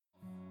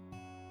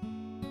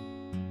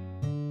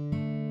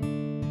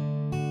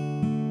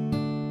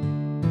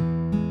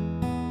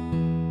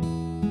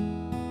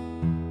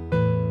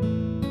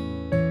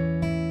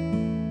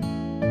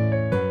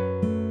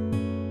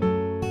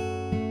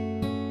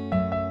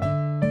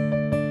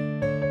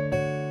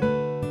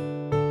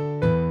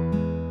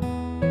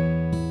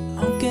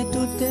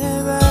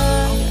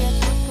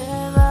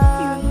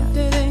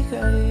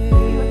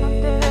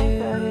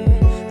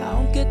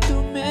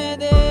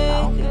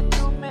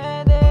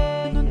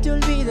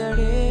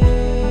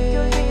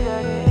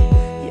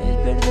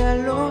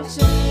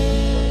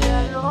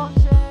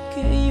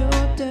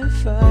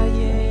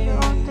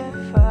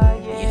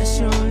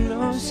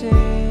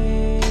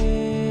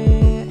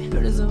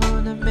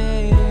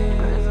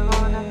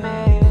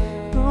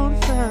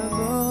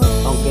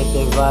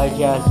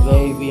vayas,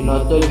 baby,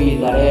 no te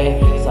olvidaré.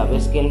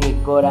 Sabes que en mi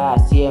cora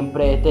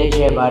siempre te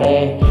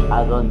llevaré.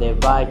 A donde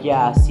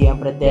vayas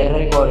siempre te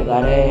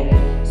recordaré.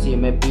 Si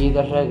me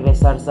pides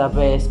regresar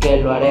sabes que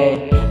lo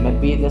haré. Me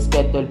pides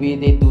que te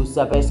olvide y tú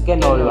sabes que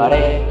no lo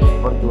haré.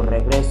 Por tu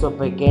regreso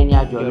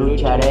pequeña yo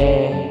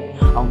lucharé.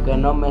 Aunque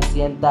no me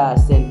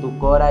sientas en tu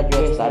cora yo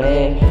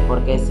estaré.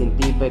 Porque sin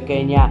ti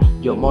pequeña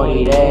yo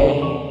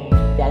moriré.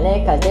 Te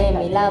alejas de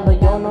mi lado,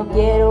 yo no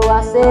quiero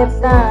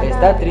aceptar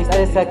Esta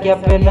tristeza que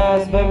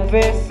apenas va a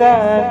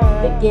empezar.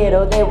 Te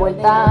quiero de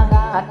vuelta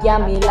aquí a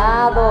mi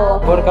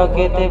lado. Porque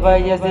aunque te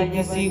vayas de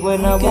ti sigo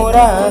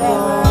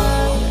enamorado.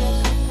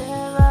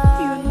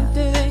 Yo no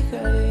te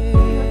dejaré,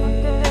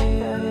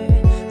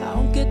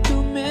 aunque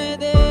tú me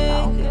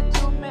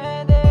dejes,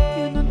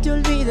 yo no te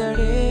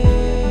olvidaré.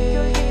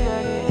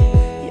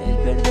 Y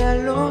es verdad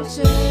lo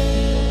sé,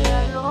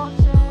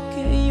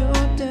 que yo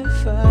te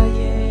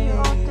fallé,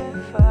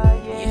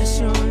 y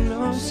eso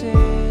lo sé.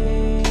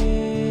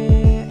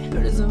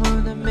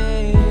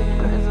 Perdóname,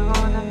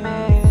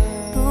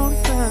 por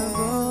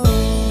favor.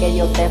 Que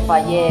yo te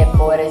fallé,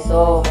 por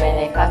eso me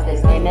dejaste.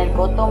 En el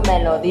coto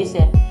me lo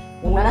dicen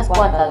unas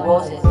cuantas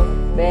voces.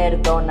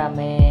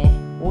 Perdóname,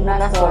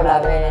 una sola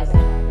vez,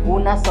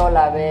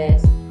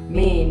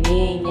 mi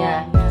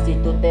niña. Si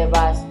tú te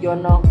vas, yo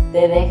no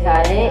te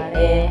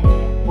dejaré.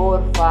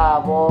 Por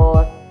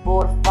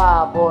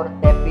favor,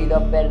 te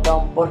pido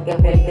perdón porque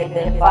fue que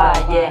te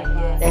fallé.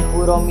 Te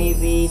juro mi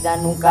vida,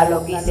 nunca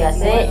lo quise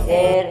hacer.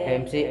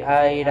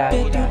 McAira,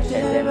 el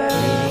de la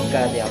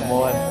lírica de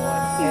amor.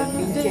 El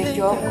Pincche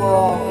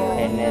Choko,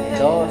 En el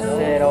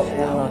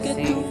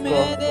 2015,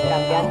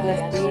 cambiando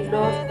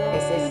estilos,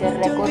 ese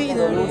récord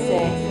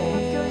produce.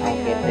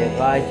 aunque te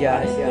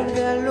vayas. Es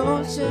verdad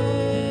lo sé,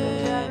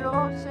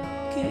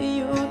 que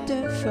yo te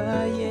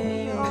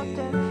fallé,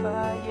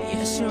 y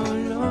eso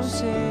lo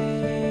sé.